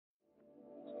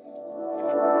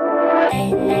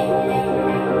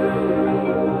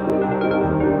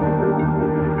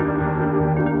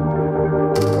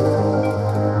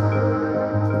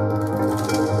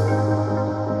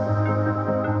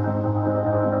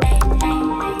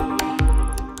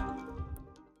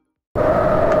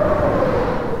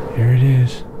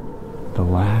The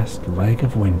last leg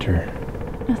of winter.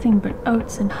 Nothing but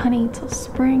oats and honey till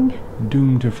spring.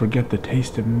 Doomed to forget the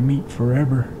taste of meat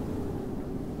forever.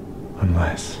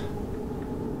 Unless...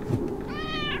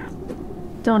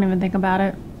 Don't even think about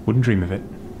it. Wouldn't dream of it.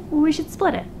 We should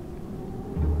split it.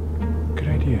 Good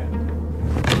idea.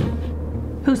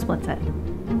 Who splits it?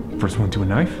 First one to a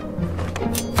knife?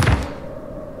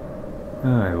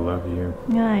 I love you.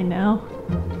 I know.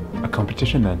 A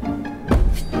competition then.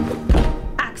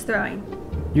 Axe throwing.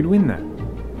 You'd win that.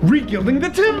 Regilding the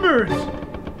timbers!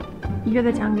 You're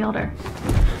the town gilder.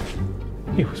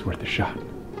 It was worth a shot.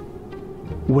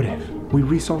 What if we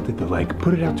resalted the leg,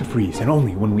 put it out to freeze, and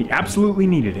only when we absolutely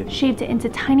needed it... Shaved it into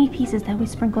tiny pieces that we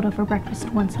sprinkled over breakfast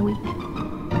once a week.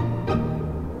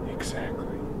 Exactly.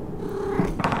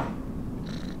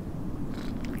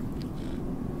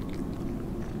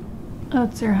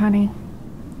 Oats or honey?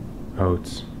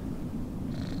 Oats.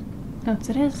 Oats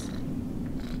it is.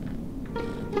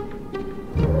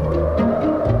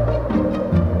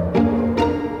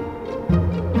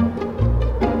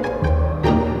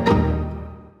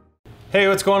 Hey,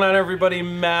 what's going on everybody?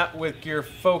 Matt with Gear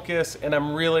Focus, and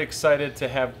I'm really excited to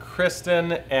have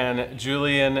Kristin and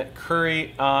Julian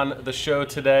Curry on the show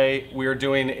today. We are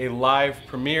doing a live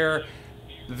premiere.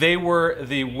 They were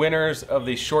the winners of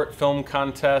the short film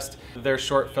contest. Their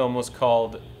short film was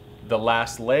called The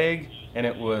Last Leg, and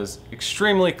it was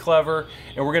extremely clever.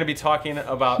 And we're gonna be talking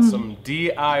about some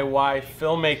DIY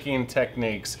filmmaking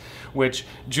techniques, which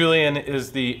Julian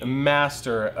is the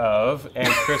master of, and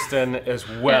Kristin as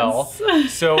well.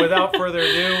 Yes. So without further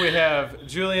ado, we have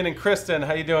Julian and Kristin.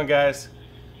 How you doing, guys?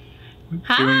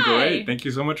 Hi. Doing great. Thank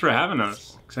you so much for having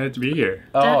us. Excited to be here.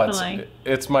 Oh, Definitely.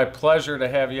 it's my pleasure to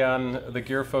have you on the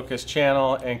Gear Focus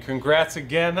channel, and congrats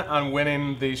again on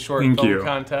winning the short film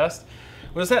contest.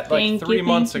 Was that like 3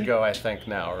 months ago, I think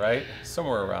now, right?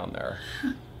 Somewhere around there.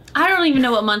 I don't even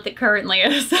know what month it currently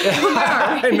is.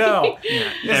 I know.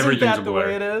 Yeah, Isn't that the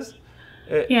way it is?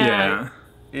 Yeah. Yeah,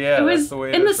 It that's was the way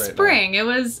it in the is right now. spring. It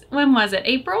was, when was it?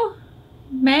 April?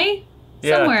 May?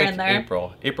 Yeah, Somewhere I think in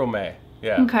there. April, May.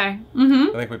 Yeah. Okay. I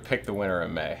think we picked the winner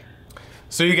in May.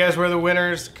 So you guys were the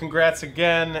winners. Congrats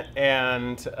again.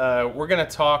 And we're going to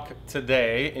talk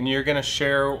today, and you're going to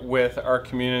share with our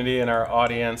community and our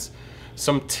audience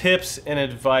some tips and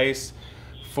advice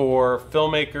for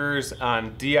filmmakers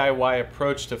on DIY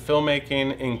approach to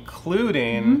filmmaking,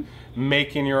 including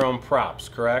making your own props,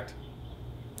 correct?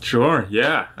 Sure,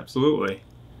 yeah, absolutely.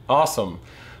 Awesome.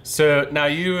 So now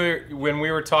when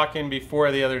we were talking before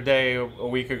the other day, a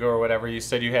week ago or whatever, you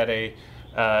said you had a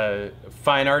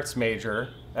fine arts major,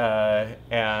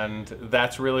 and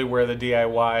that's really where the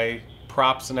DIY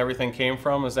props and everything came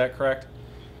from, is that correct?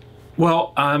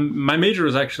 Well, my major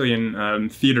was actually in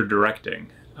theater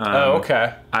directing. Oh,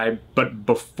 okay. But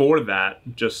before that,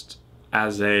 just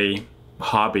as a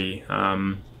hobby,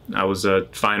 I was a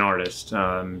fine artist.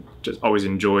 Just always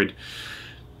enjoyed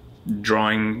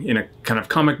drawing in a kind of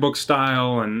comic book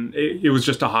style, and it was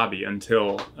just a hobby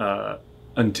until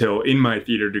in my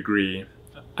theater degree,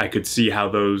 I could see how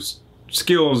those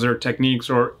skills or techniques,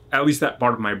 or at least that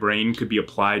part of my brain, could be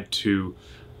applied to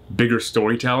bigger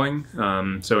storytelling,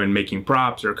 so in making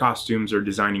props or costumes or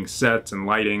designing sets and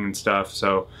lighting and stuff.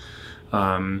 So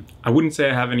I wouldn't say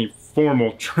I have any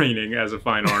formal training as a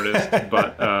fine artist,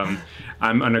 but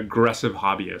I'm an aggressive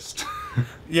hobbyist.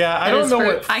 Yeah, I don't know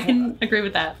what... I can agree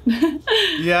with that.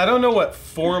 Yeah, I don't know what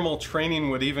formal training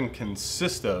would even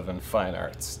consist of in fine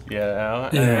arts, you know?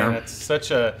 Yeah. I mean, it's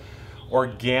such a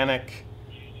organic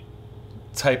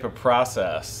type of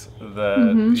process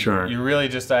that Sure. you really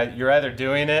just, you're either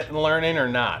doing it and learning or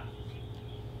not.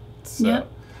 So,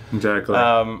 Yep. Exactly.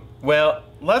 well,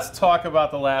 let's talk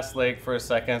about The Last Leg for a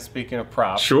second, speaking of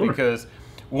props. Sure. Because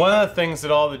one of the things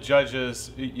that all the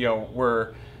judges,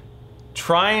 were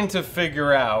trying to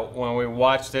figure out when we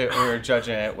watched it, when we were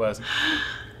judging it, was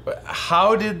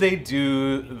how did they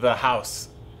do the house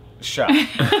shot?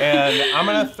 And I'm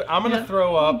gonna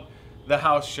throw up the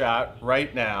house shot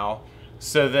right now,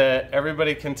 so that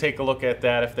everybody can take a look at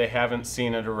that if they haven't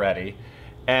seen it already.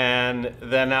 And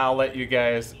then I'll let you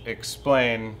guys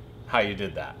explain how you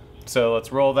did that. So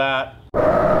let's roll that.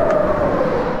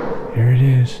 Here it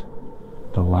is,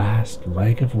 the last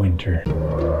leg of winter.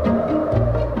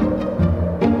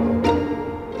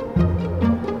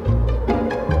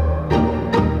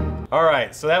 All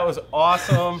right, so that was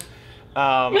awesome.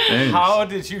 How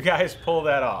did you guys pull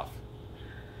that off?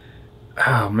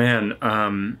 Oh man,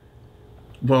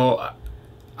 well,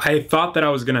 I thought that I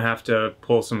was gonna have to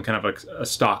pull some kind of a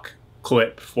stock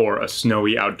clip for a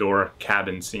snowy outdoor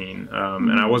cabin scene,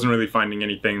 and I wasn't really finding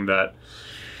anything that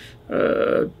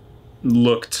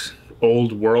looked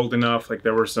old world enough. Like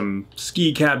there were some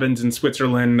ski cabins in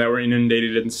Switzerland that were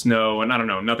inundated in snow, and I don't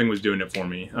know, nothing was doing it for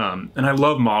me. And I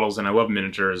love models and I love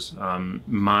miniatures.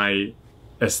 My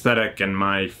aesthetic and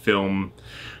my film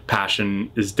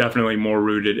passion is definitely more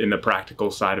rooted in the practical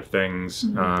side of things.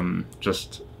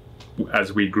 Just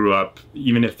as we grew up,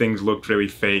 even if things looked really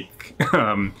fake,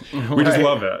 we just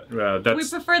love it. We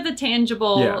prefer the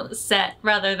tangible set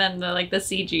rather than the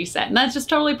CG set, and that's just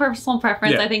totally personal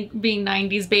preference. I think being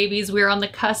 90s babies, we were on the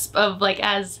cusp of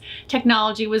as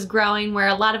technology was growing, where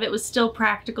a lot of it was still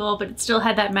practical, but it still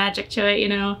had that magic to it, you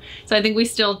know. So I think we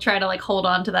still try to hold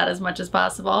on to that as much as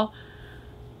possible.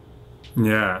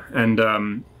 Yeah, and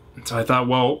so I thought,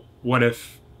 well, what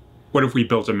if we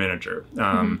built a miniature?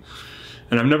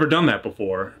 And I've never done that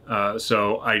before,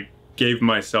 so I gave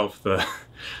myself the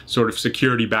sort of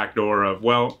security backdoor of,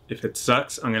 well, if it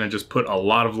sucks, I'm gonna just put a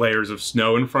lot of layers of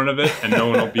snow in front of it, and no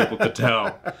one will be able to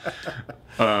tell.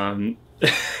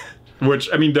 Which,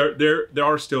 I mean, there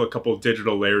are still a couple of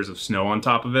digital layers of snow on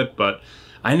top of it, but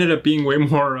I ended up being way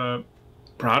more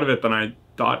proud of it than I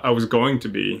thought I was going to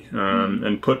be,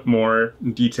 and put more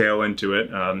detail into it.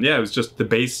 Yeah, it was just, the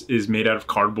base is made out of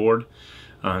cardboard,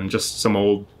 just some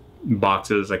old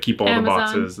boxes. I keep all the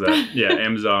boxes that,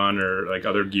 Amazon or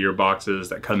other gear boxes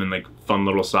that come in fun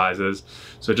little sizes.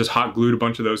 So just hot glued a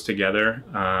bunch of those together.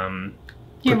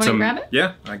 You want to grab it?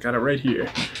 Yeah, I got it right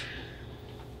here.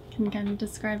 Can you kind of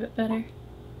describe it better?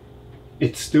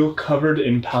 It's still covered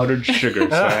in powdered sugar,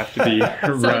 so I have to be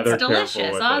rather it's delicious.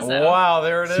 careful with Awesome. it. Wow,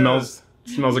 there it is.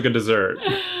 Smells like a dessert.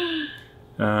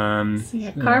 So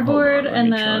yeah, cardboard,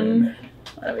 and then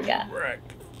what do we got?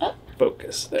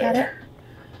 Focus there. Got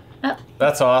it.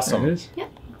 That's awesome. There it is. Yeah.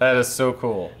 That is so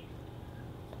cool.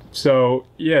 So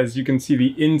yeah, as you can see,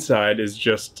 the inside is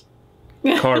just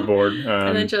cardboard.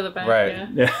 And then show the back. Right.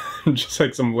 Yeah,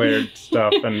 just some layered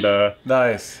stuff, and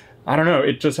Nice. I don't know.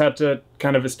 It just had to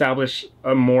kind of establish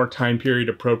a more time period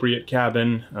appropriate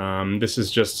cabin. This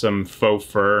is just some faux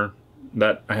fur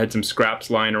that I had some scraps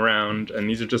lying around, and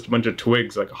these are just a bunch of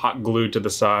twigs hot glued to the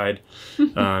side.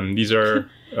 These are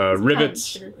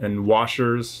rivets and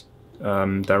washers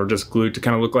that were just glued to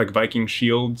kind of look like Viking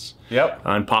shields. Yep.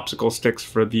 And popsicle sticks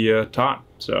for the top.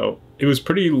 So it was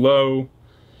pretty low.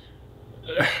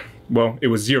 Well, it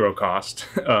was zero cost,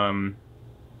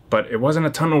 but it wasn't a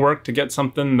ton of work to get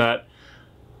something that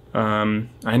I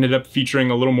ended up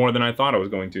featuring a little more than I thought I was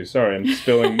going to. Sorry, I'm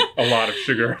spilling a lot of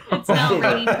sugar. It's now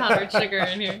raining powdered sugar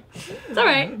in here. It's all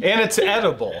right. And it's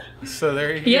edible. So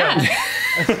there you go. Yeah.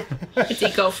 It's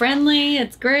eco-friendly.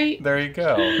 It's great. There you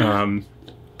go.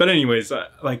 But anyways,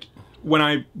 when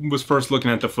I was first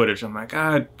looking at the footage, I'm like,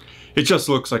 it just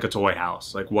looks like a toy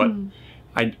house. What?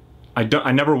 I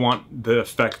never want the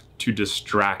effect to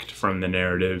distract from the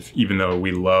narrative, even though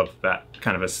we love that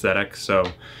kind of aesthetic.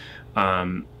 So,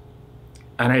 and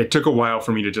it took a while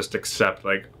for me to just accept,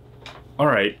 all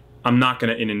right, I'm not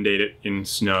going to inundate it in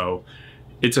snow.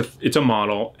 It's a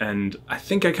model, and I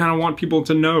think I kind of want people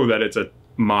to know that it's a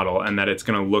model and that it's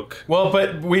going to look well,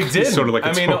 but we did sort of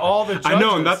I mean, all the judges, I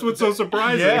know, and that's what's so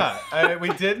surprising. Yeah, we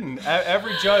didn't.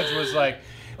 Every judge was like,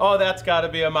 oh, that's got to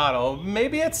be a model.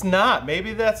 Maybe it's not.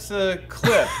 Maybe that's a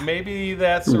clip. Maybe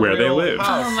that's a where real they live.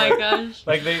 house. Oh my gosh.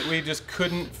 We just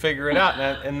couldn't figure it out,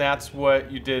 and that's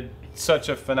what you did such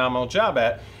a phenomenal job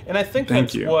at. And I think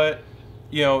that's what,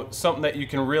 something that you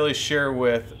can really share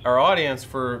with our audience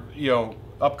for,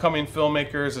 upcoming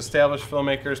filmmakers, established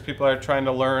filmmakers, people are trying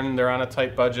to learn, they're on a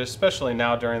tight budget, especially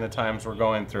now during the times we're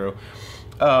going through,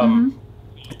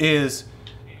 is,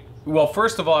 well,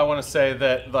 first of all, I want to say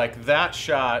that that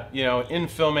shot, in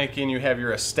filmmaking, you have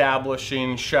your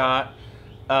establishing shot,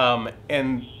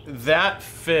 and that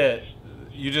fit,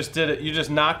 you just did it, you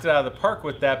just knocked it out of the park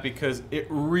with that, because it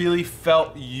really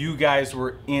felt you guys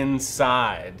were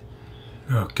inside.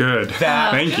 Oh, good. That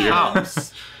Thank you.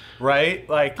 house, right?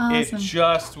 Awesome. It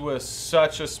just was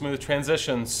such a smooth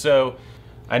transition. So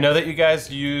I know that you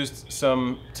guys used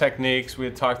some techniques we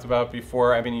had talked about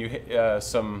before. I mean, you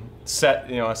some set,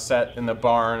 a set in the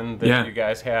barn that you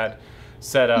guys had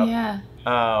set up. Yeah.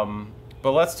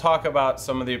 But let's talk about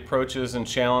some of the approaches and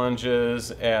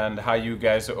challenges and how you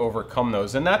guys overcome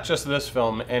those. And not just this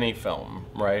film, any film,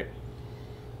 right?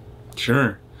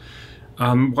 Sure.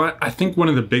 Well, I think one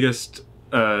of the biggest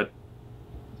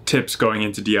tips going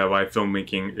into DIY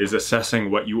filmmaking is assessing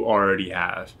what you already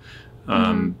have,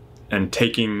 and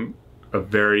taking a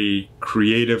very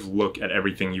creative look at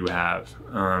everything you have.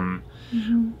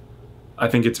 I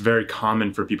think it's very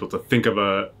common for people to think of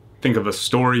a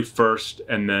story first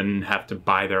and then have to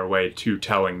buy their way to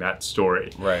telling that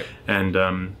story. Right.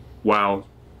 And while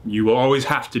you will always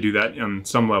have to do that on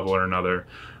some level or another,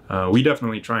 we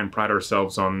definitely try and pride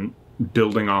ourselves on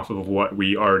building off of what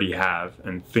we already have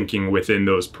and thinking within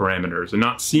those parameters and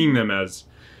not seeing them as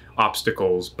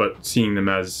obstacles, but seeing them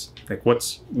as like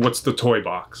what's the toy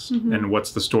box and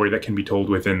what's the story that can be told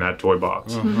within that toy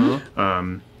box.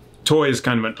 Toy is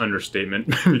kind of an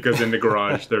understatement because in the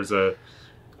garage there's a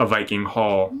Viking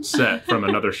Hall set from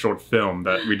another short film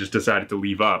that we just decided to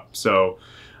leave up. So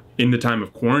in the time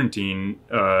of quarantine,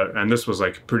 and this was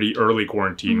like pretty early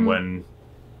quarantine when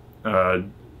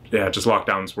just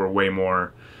lockdowns were way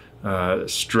more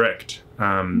strict.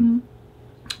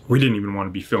 We didn't even want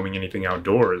to be filming anything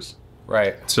outdoors.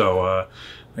 Right. So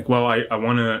like, well, I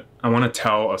want to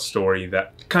tell a story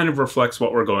that kind of reflects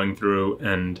what we're going through,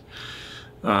 and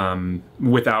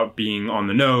without being on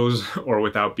the nose or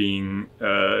without being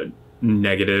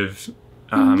negative.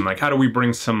 Like, how do we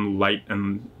bring some light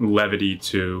and levity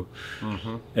to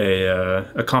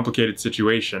a complicated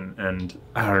situation? And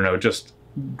I don't know, just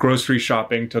grocery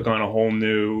shopping took on a whole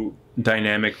new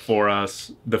dynamic for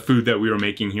us. The food that we were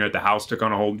making here at the house took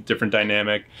on a whole different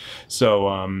dynamic. So,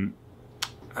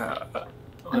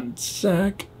 one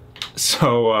sec.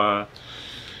 So,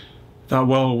 thought,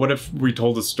 well, what if we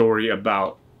told a story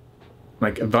about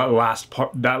like that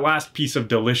last piece of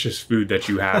delicious food that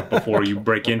you have before you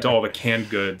break into all the canned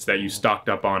goods that you stocked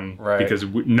up on, because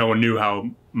no one knew how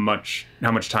much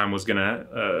time was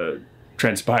gonna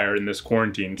transpire in this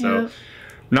quarantine. So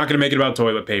I'm not gonna make it about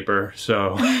toilet paper.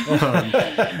 So,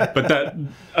 but that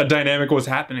a dynamic was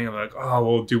happening. I'm like, oh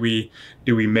well, do we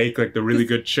make like the really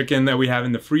good chicken that we have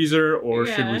in the freezer, or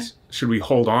should we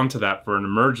hold on to that for an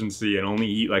emergency and only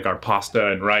eat like our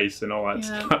pasta and rice and all that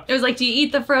stuff? It was like, do you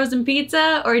eat the frozen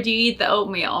pizza or do you eat the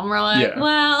oatmeal? And we're like,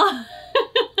 well,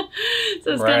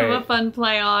 so it's kind of a fun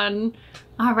play on,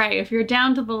 all right, if you're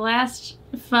down to the last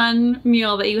fun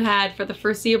meal that you had for the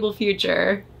foreseeable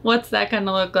future, what's that going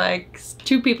to look like?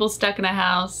 2 people stuck in a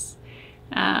house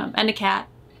and a cat.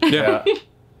 Yeah.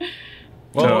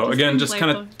 Well, so again, just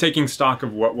kind of taking stock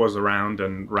of what was around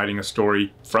and writing a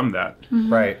story from that.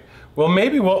 Right. Well,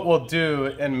 maybe what we'll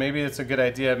do, and maybe it's a good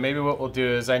idea, maybe what we'll do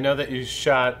is, I know that you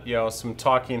shot, you know, some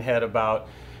talking head about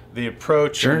the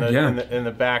approach and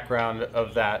the background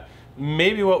of that.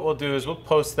 Maybe what we'll do is we'll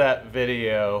post that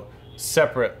video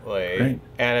separately. Great.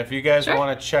 And if you guys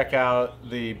want to check out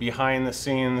the behind the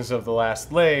scenes of The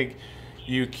Last Leg,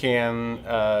 you can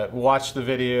watch the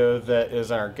video that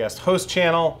is on our guest host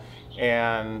channel,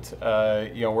 and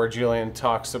you know, where Julian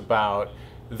talks about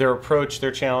their approach,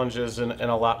 their challenges, and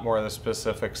a lot more of the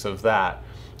specifics of that.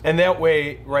 And that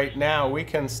way, right now, we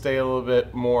can stay a little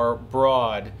bit more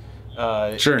broad in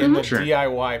the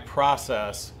DIY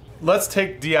process. Let's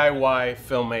take DIY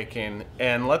filmmaking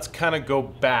and let's kind of go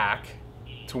back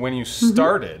to when you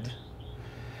started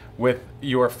with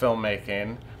your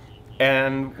filmmaking.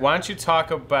 And why don't you talk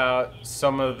about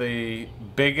some of the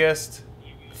biggest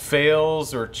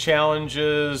fails or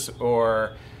challenges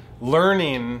or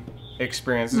learning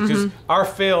experiences? Because our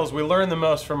fails, we learn the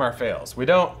most from our fails. We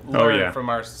don't learn from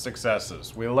our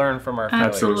successes. We learn from our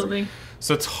failures. Absolutely.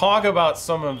 So talk about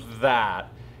some of that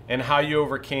and how you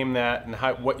overcame that and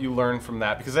what you learned from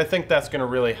that, because I think that's going to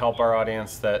really help our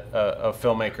audience that of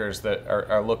filmmakers that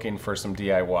are looking for some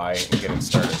DIY and getting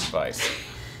started advice.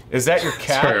 Is that your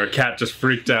cat? Sorry, our cat just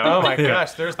freaked out. Oh my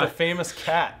gosh, there's the famous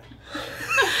cat.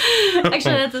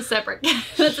 Actually, that's a separate cat.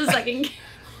 That's a second cat.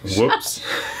 Whoops.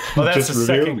 Well, that's the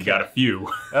second cat. We got a few.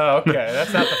 Oh, okay.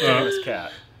 That's not the famous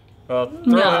cat. Well,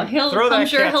 I'm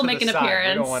sure he'll make an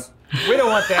appearance. We don't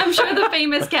want that. I'm sure the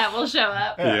famous cat will show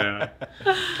up. Yeah.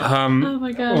 Oh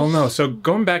my gosh. Well, no. So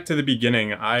going back to the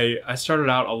beginning, I started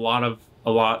out a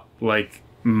lot like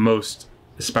most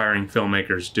aspiring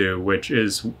filmmakers do, which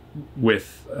is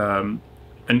with an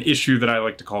issue that I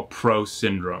like to call pro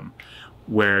syndrome,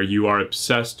 where you are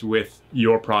obsessed with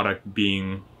your product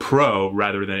being pro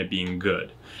rather than it being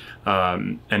good.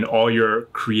 And all your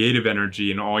creative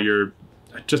energy and all your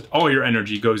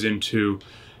energy goes into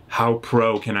how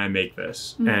pro can I make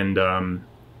this? And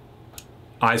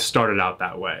I started out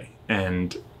that way.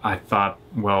 And I thought,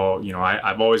 well, you know,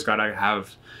 I've always got to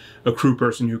have a crew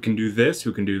person who can do this,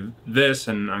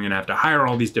 and I'm gonna have to hire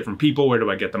all these different people. Where do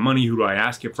I get the money? Who do I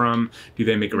ask it from? Do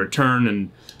they make a return?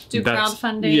 And do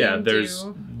crowdfunding. Yeah,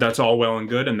 that's all well and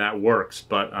good, and that works.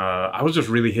 But I was just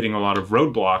really hitting a lot of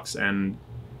roadblocks, and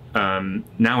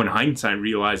now in hindsight,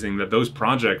 realizing that those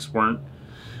projects weren't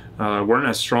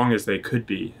as strong as they could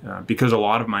be, because a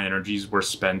lot of my energies were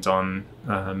spent on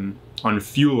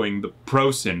fueling the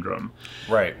pro syndrome.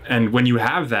 Right. And when you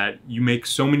have that, you make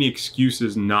so many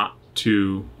excuses not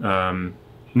to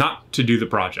not to do the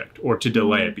project or to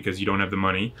delay it because you don't have the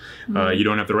money, you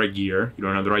don't have the right gear, you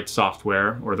don't have the right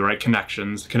software or the right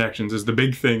connections. Connections is the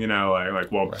big thing in LA.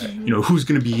 Like, well, you know, who's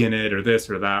going to be in it or this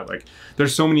or that? Like,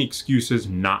 there's so many excuses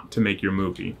not to make your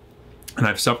movie. And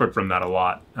I've suffered from that a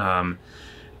lot.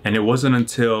 And it wasn't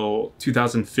until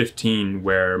 2015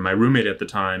 where my roommate at the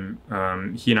time,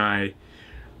 he and I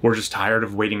were just tired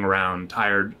of waiting around,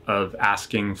 tired of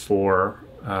asking for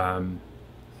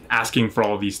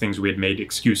all of these things we had made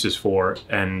excuses for,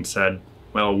 and said,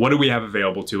 well, what do we have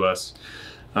available to us?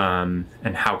 And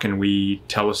how can we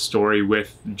tell a story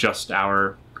with just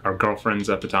our girlfriends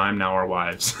at the time, now our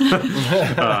wives,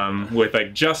 with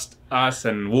like just us,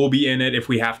 and we'll be in it if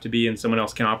we have to be, and someone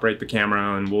else can operate the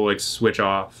camera, and we'll like switch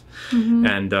off.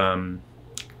 And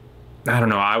I don't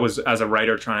know, I was, as a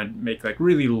writer, trying to make like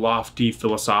really lofty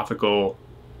philosophical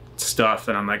stuff,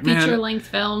 and I'm like, man, feature-length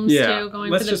films too,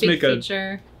 going for the big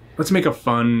feature. Let's make a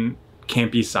fun,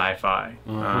 campy sci-fi.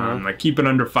 Like keep it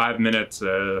under 5 minutes.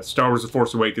 Star Wars: The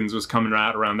Force Awakens was coming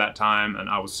out around that time, and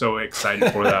I was so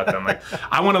excited for that. That I'm like,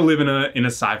 I want to live in a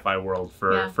sci-fi world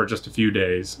for just a few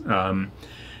days.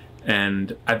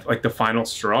 And like the final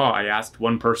straw, I asked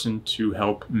one person to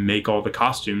help make all the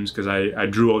costumes, because I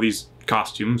drew all these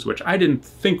costumes, which I didn't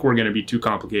think were going to be too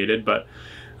complicated, but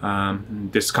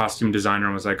this costume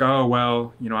designer was like, oh,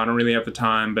 well, you know, I don't really have the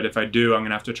time, but if I do, I'm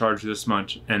gonna have to charge this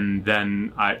much. And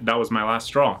then that was my last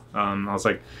straw. I was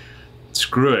like,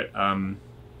 screw it. I'm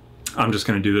just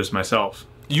gonna do this myself.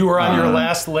 You were on your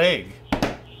last leg.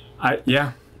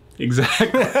 Yeah,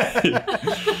 exactly.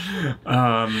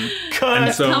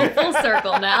 It's come full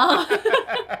circle now.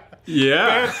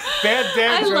 Yeah. Bad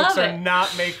dad jokes are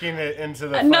not making it into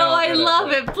the No, I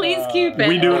love it. Please keep it.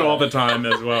 We do it all the time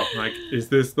as well. Like, is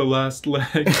this the last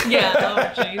leg? Yeah,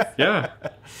 oh jeez. Yeah.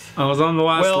 I was on the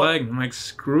last leg. I'm like,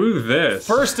 screw this.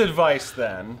 First advice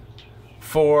then,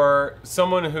 for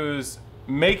someone who's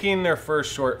making their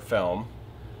first short film.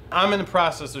 I'm in the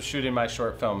process of shooting my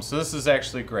short film, so this is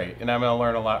actually great, and I'm going to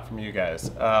learn a lot from you guys.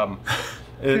 No,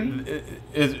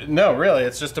 really,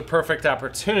 it's just a perfect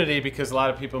opportunity because a lot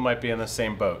of people might be in the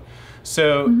same boat.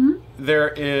 So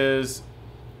there is,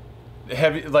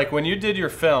 like when you did your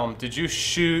film, did you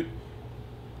shoot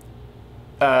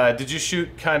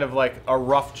kind of like a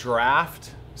rough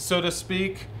draft, so to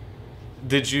speak?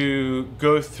 Did you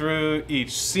go through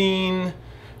each scene?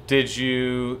 Did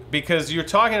you, because you're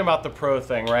talking about the pro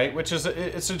thing, right? Which is,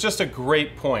 it's just a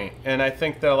great point, and I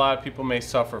think that a lot of people may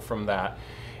suffer from that.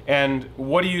 And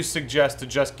what do you suggest to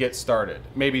just get started?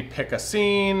 Maybe pick a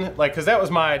scene, like, because that was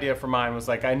my idea for mine, was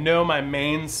like, I know my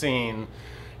main scene,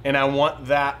 and I want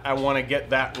to get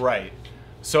that right.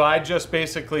 So I just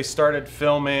basically started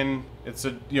filming. It's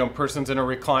a, you know, person's in a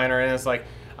recliner, and it's like,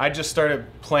 I just started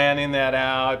planning that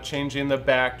out, changing the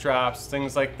backdrops,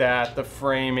 things like that, the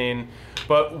framing.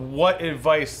 But what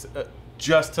advice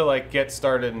just to like get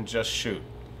started and just shoot?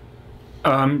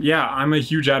 Yeah, I'm a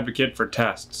huge advocate for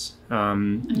tests. You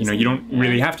know, you don't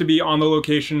really have to be on the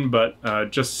location,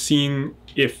 but just seeing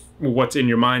if what's in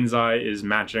your mind's eye is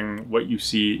matching what you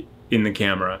see in the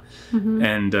camera.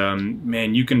 And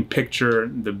man, you can picture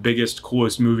the biggest,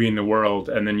 coolest movie in the world,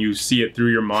 and then you see it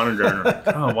through your monitor, and you're like,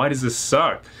 oh, why does this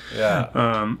suck?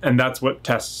 Yeah. And that's what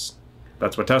tests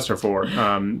are for.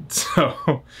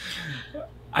 So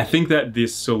I think that the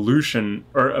solution,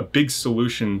 or a big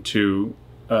solution to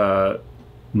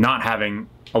not having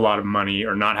a lot of money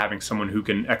or not having someone who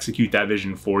can execute that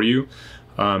vision for you,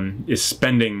 is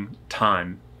spending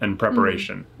time and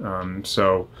preparation.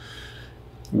 So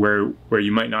where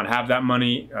you might not have that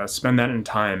money, spend that in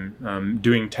time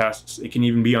doing tests. It can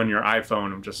even be on your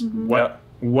iPhone of just what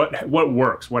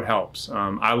works, what helps.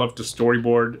 I love to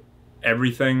storyboard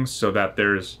everything so that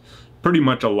there's pretty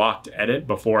much a locked edit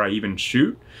before I even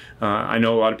shoot. I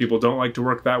know a lot of people don't like to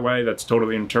work that way. That's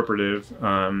totally interpretive.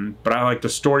 But I like to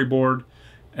storyboard,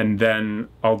 and then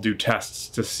I'll do tests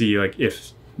to see like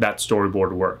if that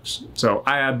storyboard works. So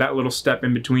I add that little step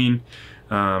in between.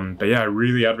 But yeah, I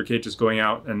really advocate just going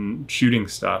out and shooting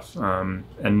stuff,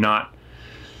 and not,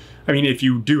 I mean, if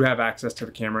you do have access to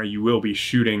the camera you will be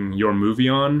shooting your movie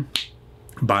on,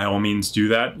 by all means do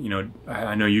that. You know,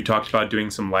 I know you talked about doing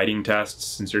some lighting tests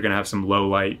since you're gonna have some low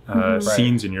light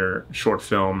scenes in your short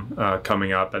film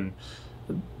coming up, and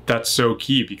that's so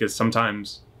key because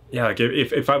sometimes, yeah, like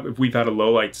if we've had a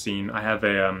low light scene, I have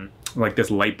a like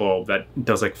this light bulb that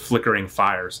does like flickering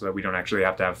fire so that we don't actually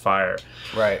have to have fire.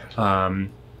 Right.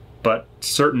 But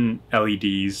certain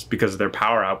LEDs, because of their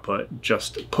power output,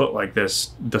 just put like the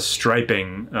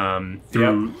striping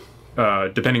through,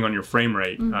 depending on your frame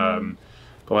rate.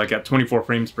 But like at 24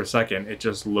 frames per second, it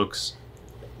just looks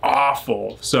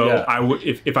awful. So I would,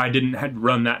 if I didn't had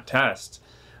run that test,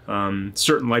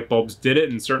 certain light bulbs did it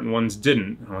and certain ones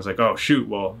didn't. And I was like, oh shoot,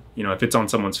 well, you know, if it's on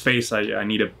someone's face, I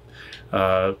need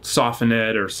to soften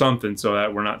it or something so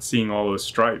that we're not seeing all those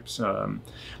stripes.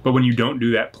 But when you don't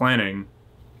do that planning,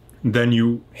 then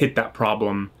you hit that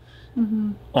problem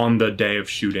on the day of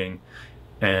shooting,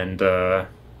 and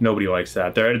nobody likes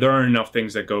that. There are enough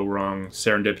things that go wrong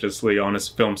serendipitously on a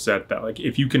film set that, like,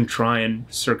 if you can try and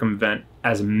circumvent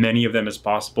as many of them as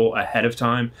possible ahead of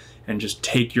time and just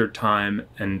take your time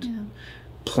and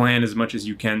plan as much as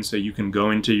you can so you can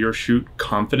go into your shoot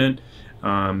confident.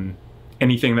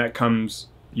 Anything that comes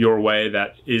your way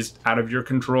that is out of your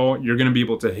control, you're going to be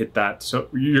able to hit that. So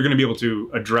you're going to be able to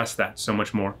address that so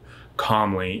much more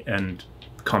calmly and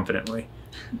confidently.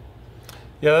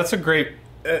 Yeah, that's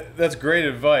great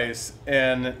advice.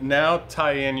 And now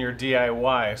tie in your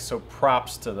DIY, so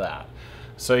props to that.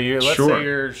 So let's say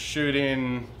you're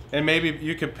shooting, and maybe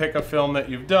you could pick a film that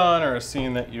you've done or a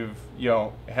scene that you've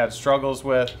had struggles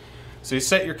with. So you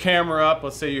set your camera up.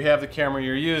 Let's say you have the camera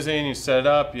you're using, you set it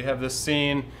up, you have this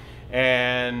scene,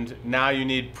 and now you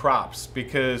need props,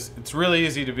 because it's really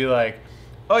easy to be like,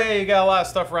 oh yeah, you got a lot of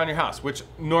stuff around your house, which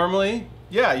normally,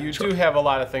 yeah, you do have a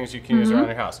lot of things you can use around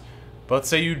your house. But let's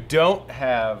say you don't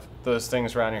have those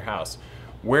things around your house.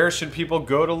 Where should people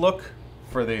go to look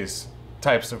for these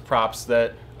types of props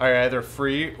that are either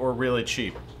free or really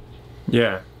cheap?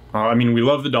 Yeah. I mean, we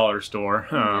love the dollar store.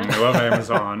 We love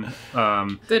Amazon.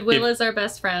 Goodwill is our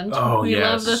best friend. Oh, we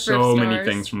love the so many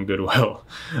things from Goodwill.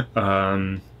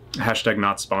 Hashtag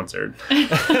not sponsored.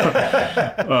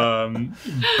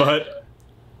 But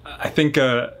I think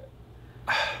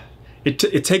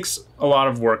it takes a lot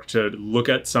of work to look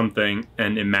at something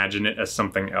and imagine it as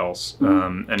something else.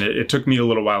 And it took me a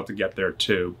little while to get there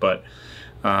too. But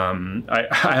I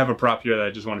have a prop here that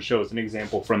I just want to show as an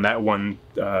example from that one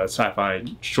sci-fi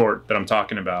short that I'm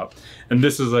talking about. And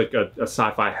this is like a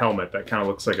sci-fi helmet that kind of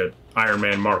looks like an Iron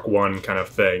Man Mark I kind of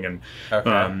thing.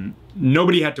 And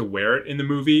nobody had to wear it in the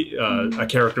movie. A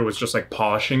character was just like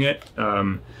polishing it.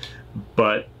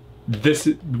 But this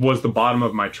was the bottom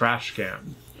of my trash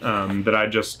can that I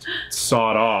just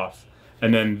sawed off.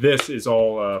 And then this is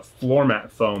all floor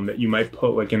mat foam that you might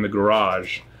put like in the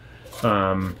garage.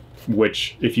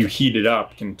 Which, if you heat it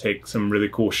up, can take some really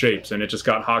cool shapes. And it just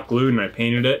got hot glued, and I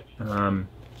painted it, and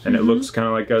it looks kind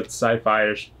of like a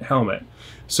sci-fi-ish helmet.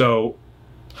 So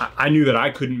I knew that I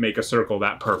couldn't make a circle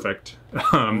that perfect.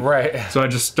 So I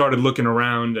just started looking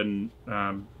around, and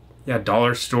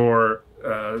dollar store,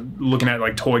 looking at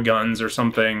like toy guns or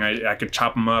something. I could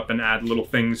chop them up and add little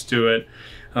things to it.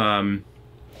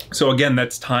 So again,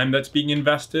 that's time that's being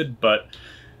invested, but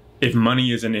if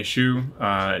money is an issue,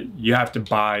 you have to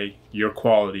buy your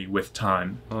quality with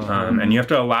time, and you have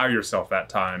to allow yourself that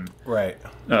time.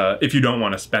 If you don't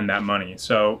want to spend that money.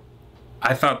 So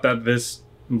I thought that this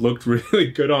looked really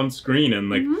good on screen,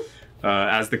 and like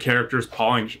as the characters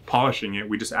polishing it,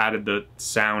 we just added the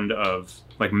sound of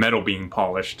like metal being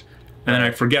polished, and then I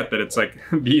forget that it's like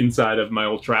the inside of my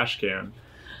old trash can.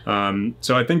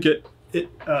 So I think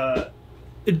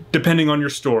depending on your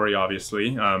story,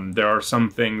 obviously, there are some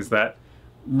things that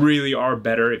really are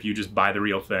better if you just buy the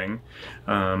real thing.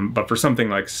 But for something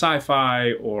like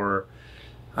sci-fi or,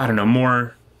 I don't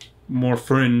know, more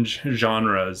fringe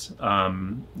genres,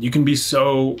 you can be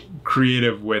so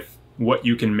creative with what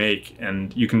you can make,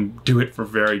 and you can do it for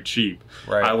very cheap.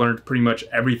 I learned pretty much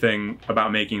everything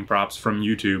about making props from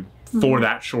YouTube for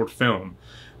that short film.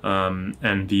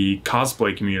 And the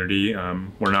cosplay community,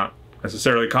 we're not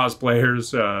necessarily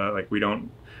cosplayers, like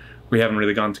we haven't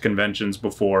really gone to conventions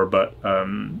before, but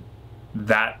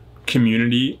that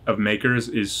community of makers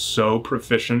is so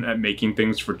proficient at making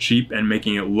things for cheap and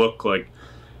making it look like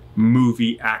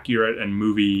movie accurate and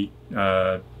movie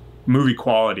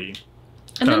quality.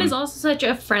 And then it's also such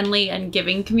a friendly and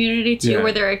giving community too,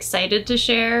 where they're excited to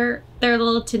share their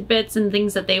little tidbits and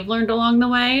things that they've learned along the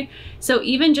way. So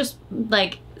even just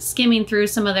like skimming through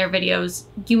some of their videos,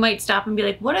 you might stop and be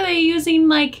like, what are they using?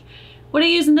 Like, what are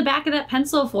you using the back of that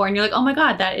pencil for? And you're like, oh my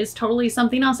God, that is totally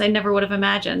something else I never would have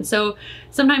imagined. So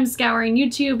sometimes scouring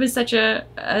YouTube is such a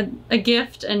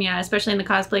gift, and yeah, especially in the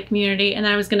cosplay community. And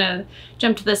then I was gonna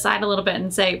jump to the side a little bit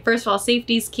and say, first of all,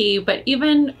 safety's key, but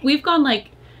even we've gone like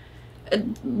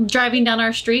driving down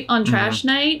our street on trash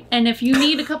night, and if you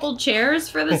need a couple chairs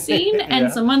for the scene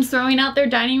and someone's throwing out their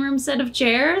dining room set of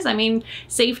chairs, I mean,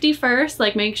 safety first,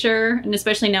 like make sure, and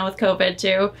especially now with COVID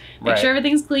too, make sure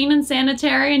everything's clean and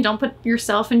sanitary and don't put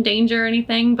yourself in danger or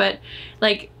anything. But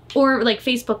like or like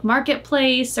Facebook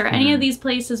Marketplace or any of these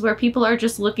places where people are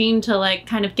just looking to like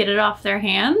kind of get it off their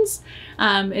hands,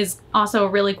 is also a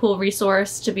really cool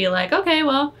resource to be like, okay,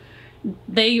 well,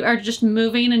 they are just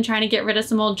moving and trying to get rid of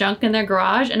some old junk in their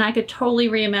garage, and I could totally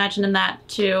reimagine in that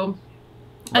to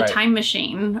a time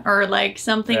machine or like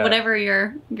something, whatever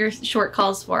your short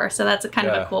calls for. So that's a kind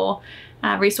of a cool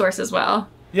resource as well.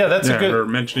 Yeah, that's a good. Her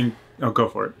mentioning. Oh, go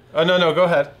for it. Oh no, go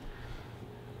ahead.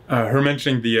 Her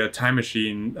mentioning the time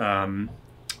machine.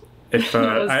 If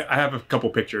I have a couple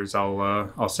pictures,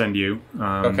 I'll send you.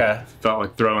 Okay. Felt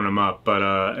like throwing them up,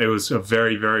 but it was a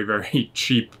very, very, very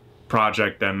cheap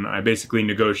project, and I basically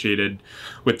negotiated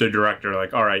with the director,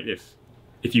 like, all right,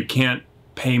 if you can't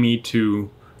pay me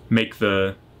to make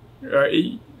the,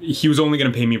 he was only going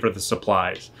to pay me for the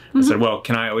supplies. I said, well,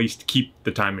 can I at least keep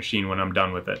the time machine when I'm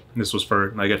done with it? And this was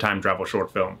for like a time travel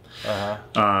short film.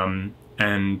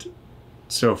 And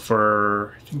so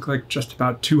for, I think like just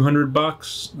about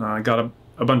 $200, I got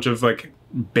a bunch of like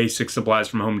basic supplies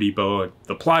from Home Depot, like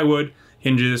the plywood,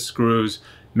 hinges, screws,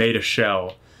 made a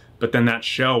shell. But then that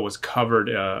shell was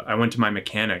covered. I went to my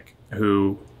mechanic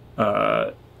who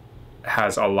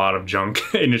has a lot of junk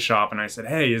in his shop, and I said,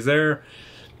 hey,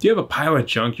 do you have a pile of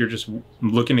junk you're just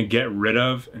looking to get rid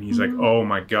of? And he's like, oh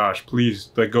my gosh,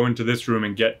 please, like, go into this room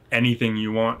and get anything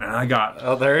you want. And I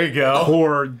got there you go,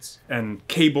 cords and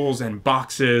cables and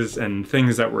boxes and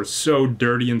things that were so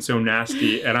dirty and so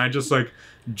nasty. And I just like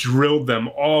drilled them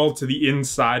all to the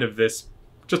inside of this,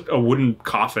 just a wooden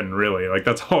coffin, really. Like,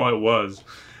 that's all it was.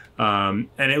 And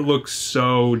it looks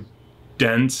so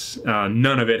dense.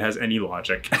 None of it has any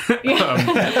logic at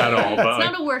all. But it's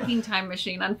not a working time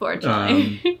machine,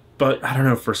 unfortunately. But I don't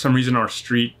know, for some reason our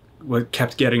street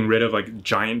kept getting rid of like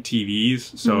giant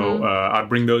TVs. So I'd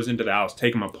bring those into the house,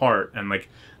 take them apart, and like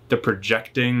the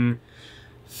projecting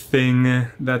thing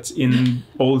that's in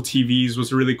old TVs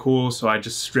was really cool. So I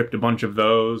just stripped a bunch of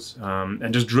those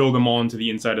and just drilled them all into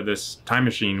the inside of this time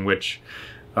machine, which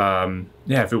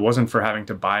if it wasn't for having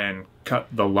to buy and cut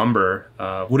the lumber,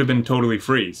 would have been totally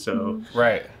free. So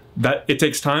that it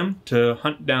takes time to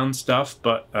hunt down stuff,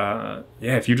 but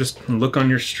if you just look on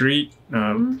your street,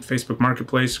 Facebook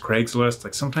Marketplace, Craigslist,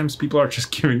 like sometimes people are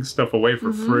just giving stuff away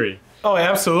for free. Oh,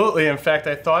 absolutely. In fact,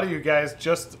 I thought of you guys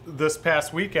just this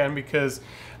past weekend because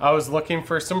I was looking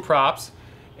for some props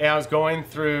and I was going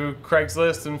through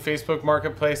Craigslist and Facebook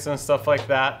Marketplace and stuff like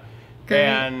that.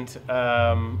 And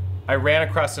I ran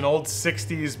across an old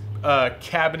 60s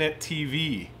cabinet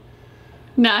TV.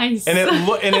 Nice. And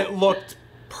it looked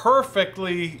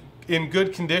perfectly in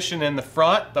good condition in the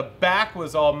front. The back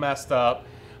was all messed up.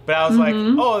 But I was like,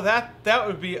 oh, that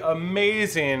would be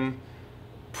amazing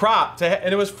prop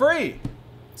and it was free.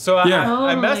 So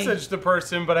I messaged the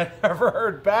person, but I never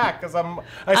heard back because I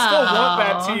still want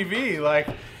that TV. Like,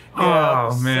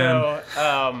 man.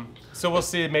 So we'll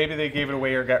see. Maybe they gave it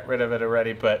away or got rid of it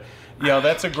already. But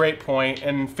that's a great point.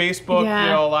 And Facebook,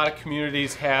 a lot of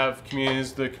communities have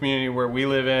communities. The community where we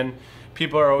live in,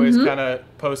 people are always kind of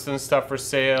posting stuff for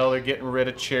sale. They're getting rid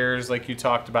of chairs, like you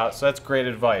talked about. So that's great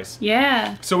advice.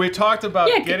 Yeah. So we talked about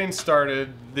getting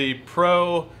started. The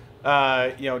pro.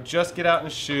 Just get out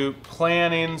and shoot,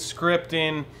 planning,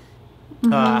 scripting,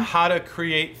 how to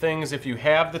create things if you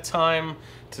have the time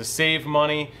to save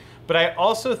money. But I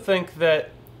also think that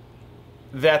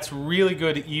that's really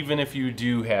good even if you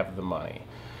do have the money.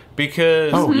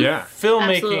 Because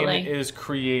filmmaking is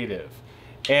creative.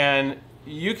 And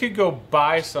you could go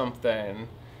buy something,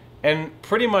 and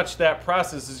pretty much that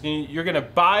process is you're going to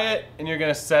buy it and you're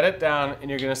going to set it down and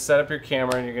you're going to set up your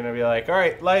camera and you're going to be like, all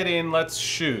right, lighting, let's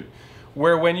shoot.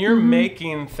 Where when you're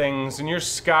making things and you're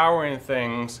scouring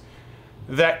things,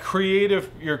 that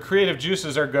your creative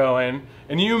juices are going,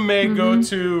 and you may go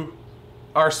to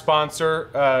our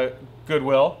sponsor,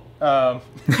 Goodwill. I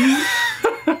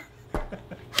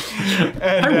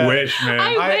wish, man.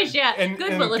 I wish, yeah. And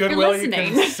Goodwill, if Goodwill, you're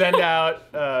listening. you can send out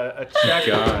a check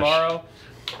tomorrow.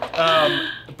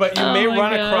 But you may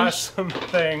run across some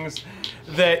things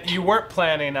that you weren't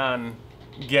planning on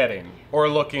getting or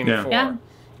looking for. Yeah.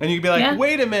 And you'd be like,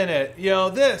 wait a minute,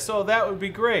 that would be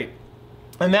great.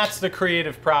 And that's the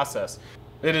creative process.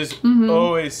 It is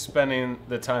always spending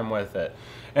the time with it.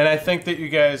 And I think that you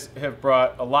guys have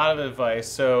brought a lot of advice.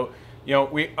 So,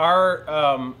 we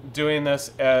are doing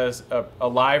this as a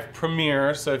live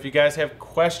premiere. So if you guys have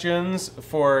questions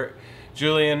for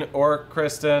Julian or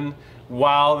Kristin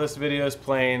while this video is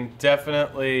playing,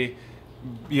 definitely,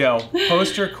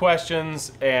 post your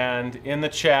questions and in the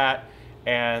chat,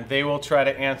 and they will try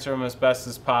to answer them as best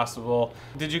as possible.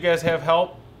 Did you guys have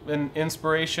help and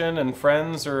inspiration and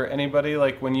friends or anybody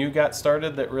like when you got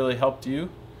started that really helped you?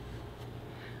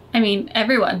 I mean,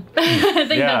 everyone. I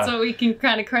think that's what we can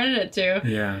kind of credit it to.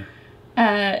 Yeah.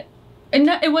 And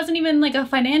it wasn't even like a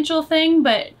financial thing,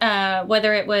 but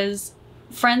whether it was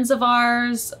friends of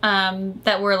ours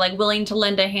that were like willing to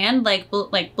lend a hand, like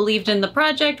believed in the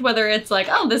project, whether it's like,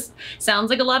 oh, this sounds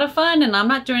like a lot of fun and I'm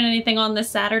not doing anything on this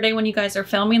Saturday when you guys are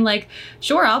filming, like,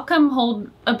 sure, I'll come hold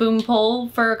a boom pole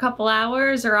for a couple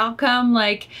hours, or I'll come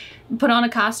like put on a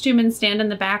costume and stand in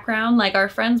the background. Like, our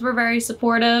friends were very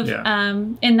supportive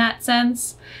in that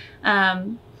sense.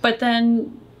 But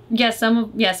then some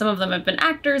of them have been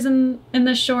actors in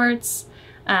the shorts,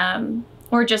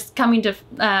 or just coming to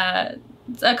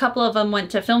a couple of them went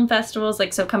to film festivals,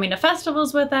 like, so coming to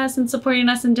festivals with us and supporting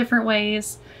us in different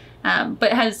ways,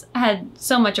 but has had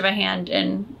so much of a hand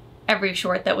in every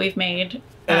short that we've made.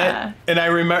 And I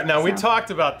remember, now we talked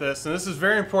about this, and this is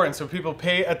very important, so people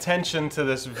pay attention to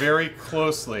this very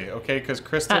closely, okay? Because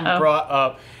Kristin brought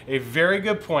up a very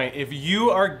good point. If you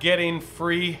are getting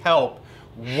free help,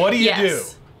 what do you do?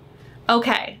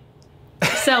 Okay.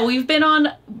 So we've been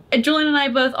on, Julian and I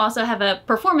both also have a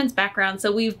performance background,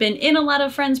 so we've been in a lot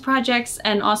of friends projects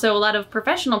and also a lot of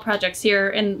professional projects here,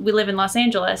 and we live in Los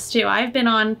Angeles too. I've been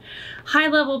on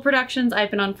high-level productions, I've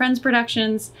been on friends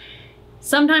productions.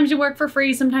 Sometimes you work for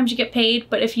free, sometimes you get paid,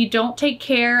 but if you don't take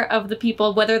care of the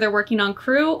people, whether they're working on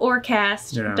crew or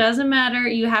cast, doesn't matter,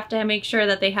 you have to make sure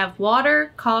that they have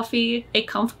water, coffee, a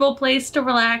comfortable place to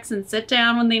relax and sit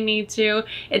down when they need to.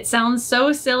 It sounds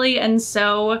so silly and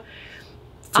so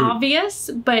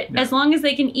obvious, but as long as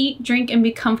they can eat, drink, and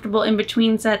be comfortable in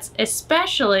between sets,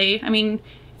 especially, I mean,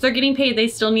 if they're getting paid, they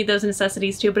still need those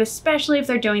necessities too, but especially if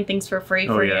they're doing things for free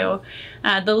for you,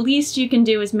 the least you can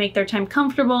do is make their time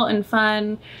comfortable and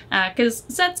fun, because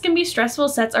sets can be stressful.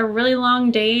 Sets are really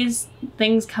long days,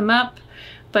 things come up,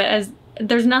 but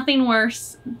there's nothing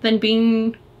worse than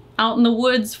being out in the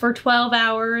woods for 12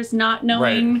 hours, not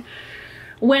knowing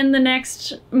when the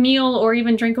next meal or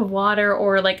even drink of water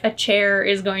or like a chair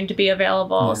is going to be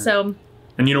available. So,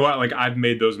 and you know what, like, I've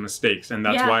made those mistakes, and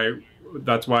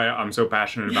that's why I'm so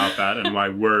passionate about that, and why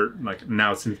we're like,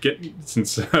 now since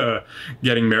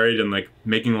getting married and like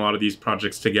making a lot of these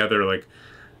projects together, like,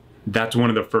 that's one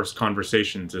of the first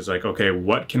conversations is like, okay,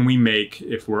 what can we make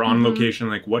if we're on location?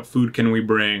 Like, what food can we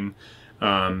bring?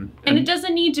 And it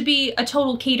doesn't need to be a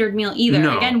total catered meal either.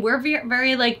 No. Again, we're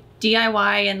very like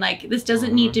DIY, and like, this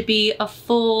doesn't need to be a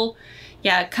full,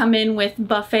 come in with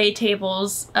buffet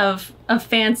tables of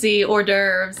fancy hors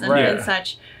d'oeuvres and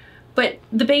such. But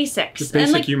the basics. The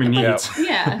basic human needs.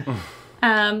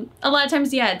 A lot of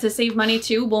times, to save money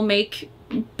too, we'll make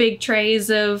big trays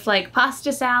of like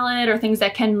pasta salad or things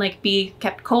that can like be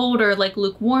kept cold or like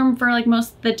lukewarm for like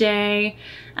most of the day.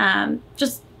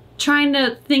 Just trying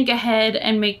to think ahead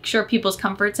and make sure people's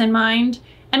comfort's in mind.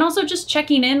 And also just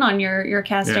checking in on your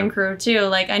cast and crew too.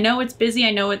 Like, I know it's busy,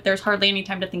 I know there's hardly any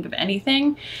time to think of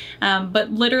anything,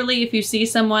 but literally if you see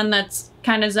someone that's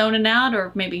kind of zoning out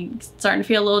or maybe starting to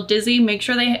feel a little dizzy, make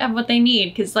sure they have what they need,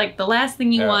 because like the last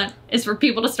thing you want is for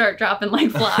people to start dropping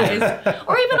like flies.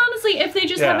 Or even honestly, if they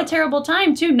just have a terrible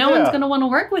time too, no one's going to want to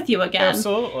work with you again.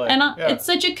 Absolutely. And it's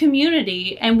such a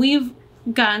community, and we've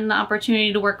gotten the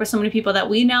opportunity to work with so many people that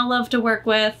we now love to work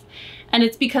with. And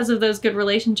it's because of those good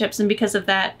relationships and because of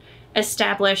that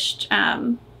established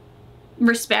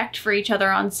respect for each other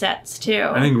on sets too.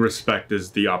 I think respect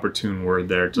is the opportune word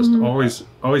there. Just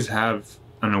always have,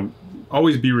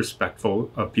 always be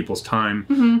respectful of people's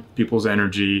time, people's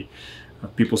energy,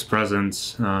 of people's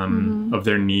presence, of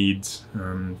their needs.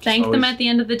 Thank them at the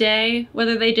end of the day,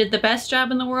 whether they did the best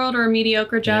job in the world or a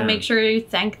mediocre job. Make sure you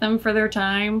thank them for their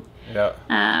time.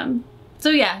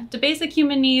 So the basic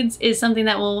human needs is something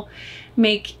that will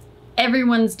make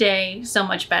everyone's day so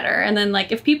much better. And then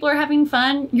like, if people are having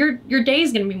fun, your day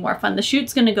is going to be more fun. The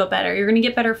shoot's going to go better. You're going to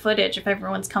get better footage if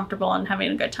everyone's comfortable and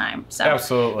having a good time. So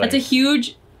absolutely, that's a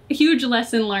huge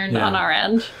lesson learned on our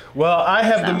end. Well, I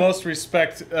have the most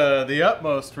respect, the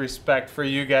utmost respect for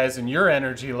you guys and your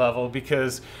energy level,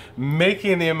 because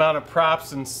making the amount of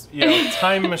props and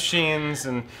time machines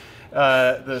and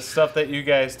the stuff that you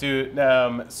guys do,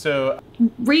 so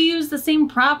reuse the same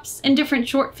props in different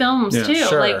short films too.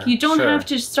 Like, you don't have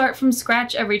to start from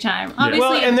scratch every time.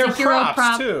 Obviously, and they're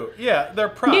props too. They're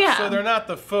props, so they're not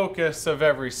the focus of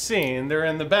every scene. They're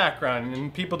in the background,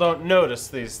 and people don't notice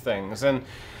these things, and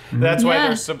that's why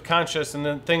they're subconscious, and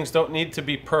then things don't need to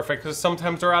be perfect, because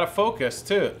sometimes they're out of focus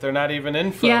too. They're not even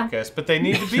in focus, but they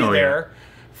need to be there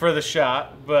for the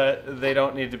shot, but they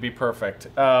don't need to be perfect.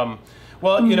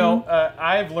 Well,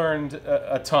 I've learned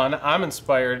a ton. I'm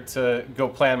inspired to go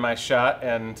plan my shot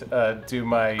and do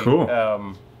my,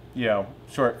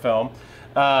 short film.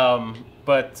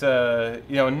 But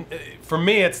you know, for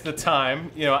me, it's the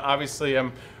time. You know, obviously,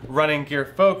 I'm running Gear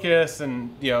Focus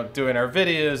and doing our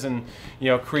videos and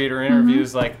creator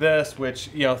interviews like this. Which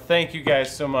thank you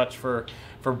guys so much for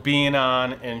being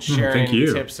on and sharing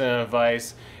tips and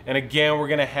advice. And again, we're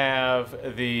gonna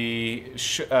have the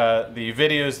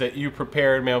videos that you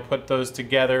prepared. Maybe I'll put those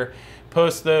together,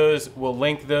 post those. We'll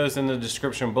link those in the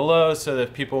description below so that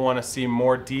if people want to see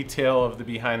more detail of the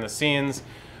behind the scenes.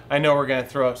 I know we're gonna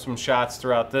throw up some shots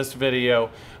throughout this video,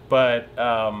 but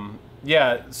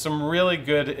yeah, some really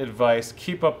good advice.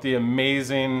 Keep up the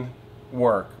amazing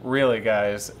work, really,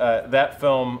 guys. That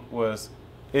film was,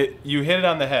 you hit it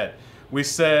on the head. We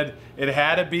said it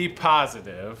had to be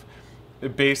positive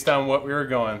based on what we were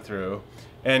going through.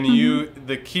 And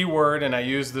the key word, and I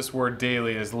use this word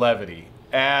daily, is levity.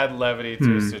 Add levity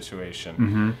to a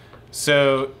situation.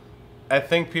 So I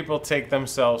think people take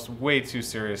themselves way too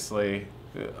seriously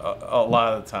a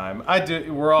lot of the time. I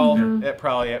do. We're all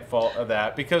probably at fault of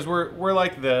that because we're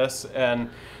like this and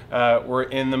we're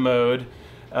in the mode.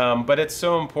 But it's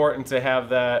so important to have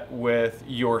that with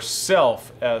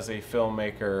yourself as a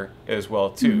filmmaker as well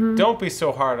too. Don't be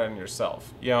so hard on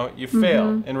yourself. You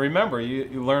fail, and remember,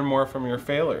 you learn more from your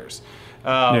failures.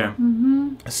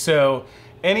 So,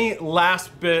 any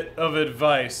last bit of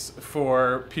advice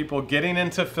for people getting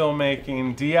into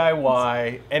filmmaking,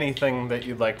 DIY, anything that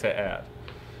you'd like to add?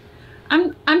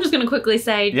 I'm just gonna quickly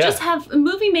say, just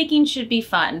movie making should be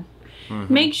fun.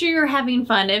 Make sure you're having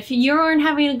fun. If you aren't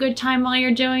having a good time while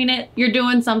you're doing it, you're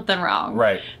doing something wrong.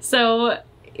 Right. So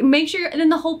make sure, and in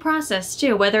the whole process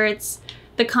too, whether it's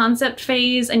the concept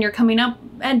phase and you're coming up,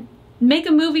 and make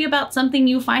a movie about something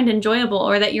you find enjoyable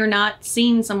or that you're not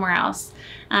seeing somewhere else.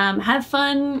 Have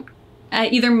fun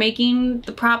either making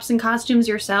the props and costumes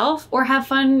yourself, or have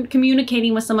fun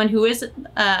communicating with someone who is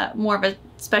more of a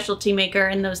specialty maker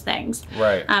in those things.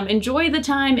 Right. Enjoy the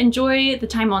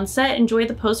time on set, enjoy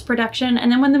the post-production,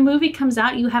 and then when the movie comes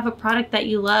out, you have a product that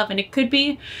you love. And it could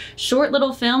be short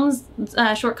little films,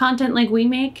 short content like we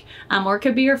make, or it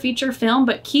could be your feature film,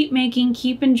 but keep making,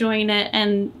 keep enjoying it,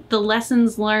 and the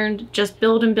lessons learned just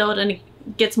build and build, and it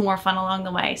gets more fun along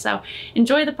the way. So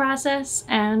enjoy the process,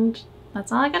 and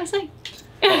that's all I gotta say.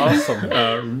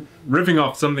 Awesome. Riffing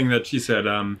off something that she said,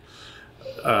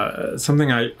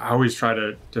 something I always try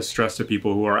to stress to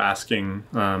people who are asking,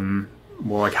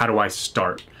 well, like, how do I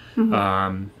start?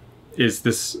 Is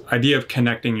this idea of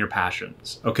connecting your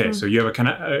passions. Okay, so you have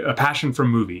a passion for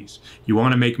movies. You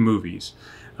want to make movies.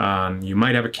 You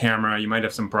might have a camera, you might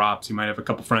have some props, you might have a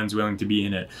couple friends willing to be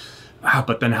in it.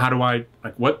 But then how do I,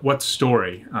 like, what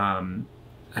story? And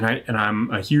I'm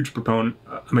a huge proponent,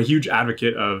 I'm a huge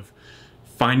advocate of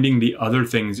finding the other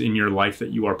things in your life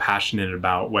that you are passionate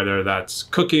about, whether that's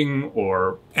cooking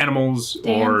or animals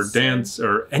or dance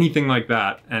or anything like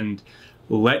that, and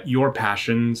let your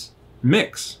passions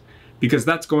mix, because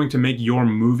that's going to make your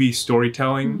movie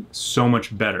storytelling so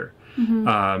much better.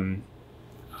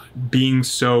 Being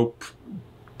so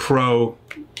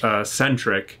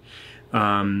pro-centric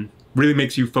really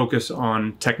makes you focus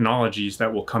on technologies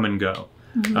that will come and go.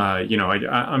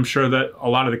 I'm sure that a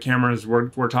lot of the cameras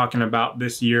we're talking about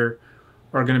this year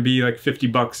are going to be like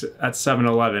 $50 at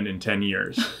 7-Eleven in 10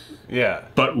 years.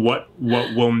 But what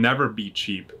will never be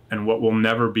cheap and what will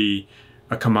never be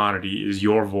a commodity is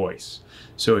your voice.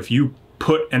 So if you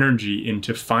put energy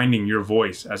into finding your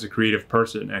voice as a creative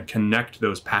person and connect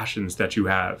those passions that you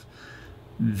have,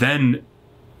 then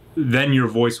your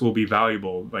voice will be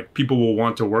valuable. Like, people will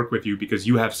want to work with you because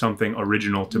you have something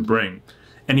original to bring.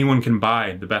 Anyone can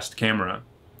buy the best camera,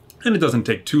 and it doesn't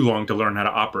take too long to learn how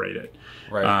to operate it.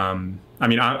 Right. I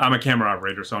mean, I'm a camera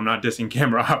operator, so I'm not dissing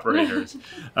camera operators.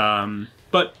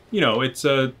 But it's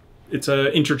a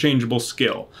interchangeable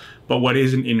skill. But what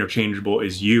isn't interchangeable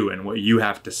is you and what you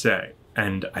have to say.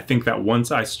 And I think that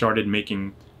once I started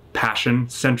making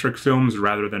passion-centric films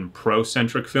rather than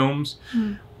pro-centric films,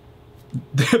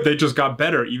 they just got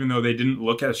better, even though they didn't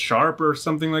look as sharp or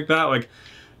something like that. Like,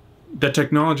 the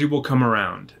technology will come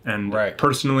around. And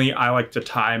personally, I like to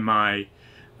tie my,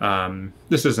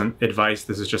 this isn't advice,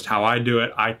 this is just how I do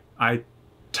it. I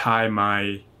tie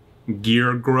my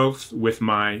gear growth with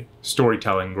my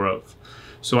storytelling growth.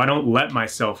 So I don't let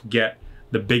myself get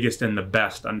the biggest and the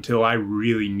best until I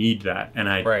really need that. And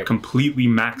I completely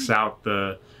max out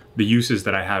the uses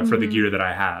that I have for the gear that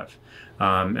I have.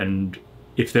 And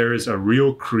if there is a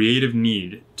real creative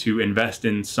need to invest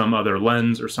in some other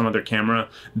lens or some other camera,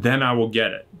 then I will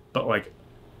get it. But like,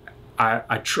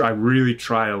 I really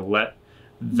try to let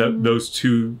those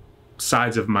two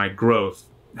sides of my growth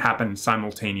happen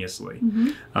simultaneously.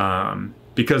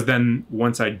 Because then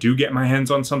once I do get my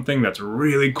hands on something that's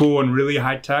really cool and really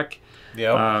high tech,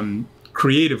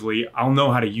 creatively, I'll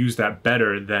know how to use that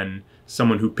better than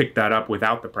someone who picked that up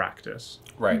without the practice.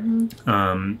 Right.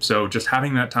 So just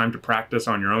having that time to practice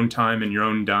on your own time and your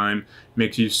own dime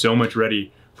makes you so much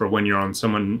ready for when you're on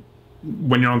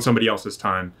somebody else's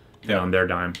time and on their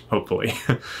dime, hopefully.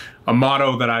 A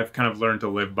motto that I've kind of learned to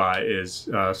live by is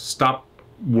stop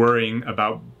worrying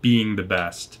about being the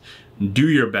best. Do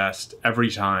your best every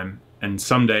time, and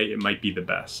someday it might be the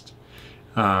best.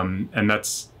 And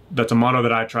that's a motto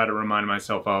that I try to remind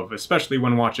myself of, especially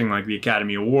when watching like the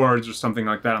Academy Awards or something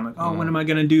like that. I'm like, oh, when am I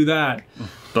going to do that?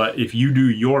 But if you do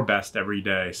your best every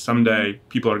day, someday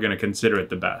people are going to consider it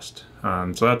the best.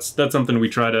 So that's something we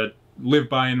try to live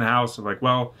by in the house of like,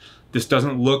 well, this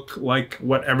doesn't look like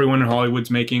what everyone in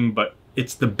Hollywood's making, but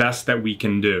it's the best that we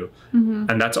can do.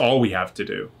 And that's all we have to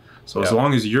do. So as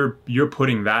long as you're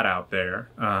putting that out there,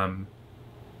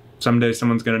 someday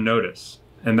someone's going to notice.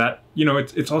 And that, you know,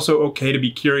 it's also okay to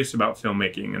be curious about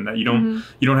filmmaking, and that you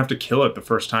don't have to kill it the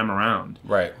first time around.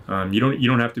 Right. You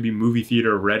don't have to be movie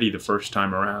theater ready the first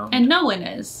time around. And no one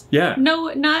is. Yeah. No,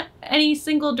 not any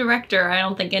single director, I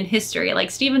don't think, in history.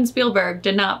 Like Steven Spielberg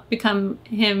did not become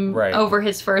him over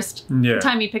his first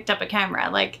time he picked up a camera.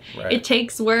 Like it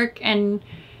takes work, and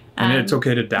it's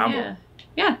okay to dabble.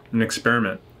 Yeah. And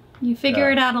experiment. You figure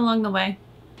it out along the way.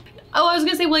 Oh, I was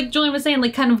gonna say, like Julian was saying,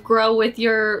 like kind of grow with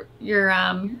your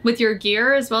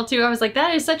gear as well too. I was like,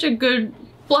 that is such a good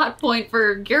plot point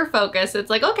for Gear Focus. It's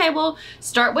like, okay, well,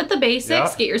 start with the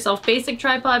basics, get yourself basic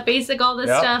tripod, basic all this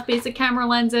stuff, basic camera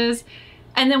lenses,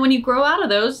 and then when you grow out of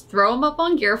those, throw them up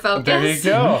on Gear Focus. There you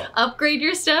go. Upgrade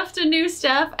your stuff to new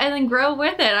stuff, and then grow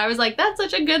with it. I was like, that's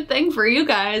such a good thing for you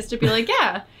guys to be like,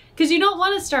 yeah. Because you don't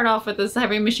want to start off with this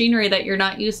heavy machinery that you're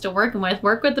not used to working with.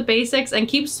 Work with the basics and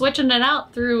keep switching it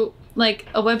out through like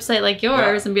a website like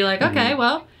yours and be like, okay,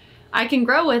 well, I can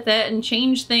grow with it and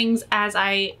change things as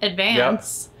I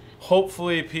advance.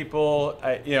 Hopefully people,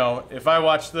 you know, if I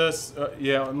watch this,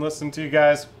 you know, and listen to you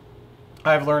guys,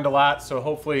 I've learned a lot. So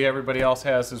hopefully everybody else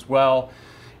has as well.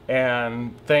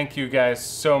 And thank you guys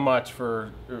so much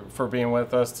for being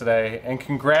with us today. And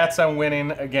congrats on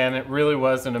winning again. It really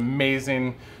was an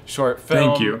amazing short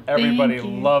film. Thank you. Everybody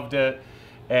loved it.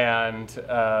 And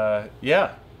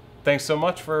yeah, thanks so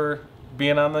much for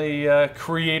being on the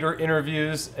creator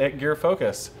interviews at Gear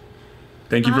Focus.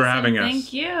 Thank you for having us.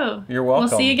 Thank you. You're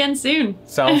welcome. We'll see you again soon.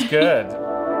 Sounds good.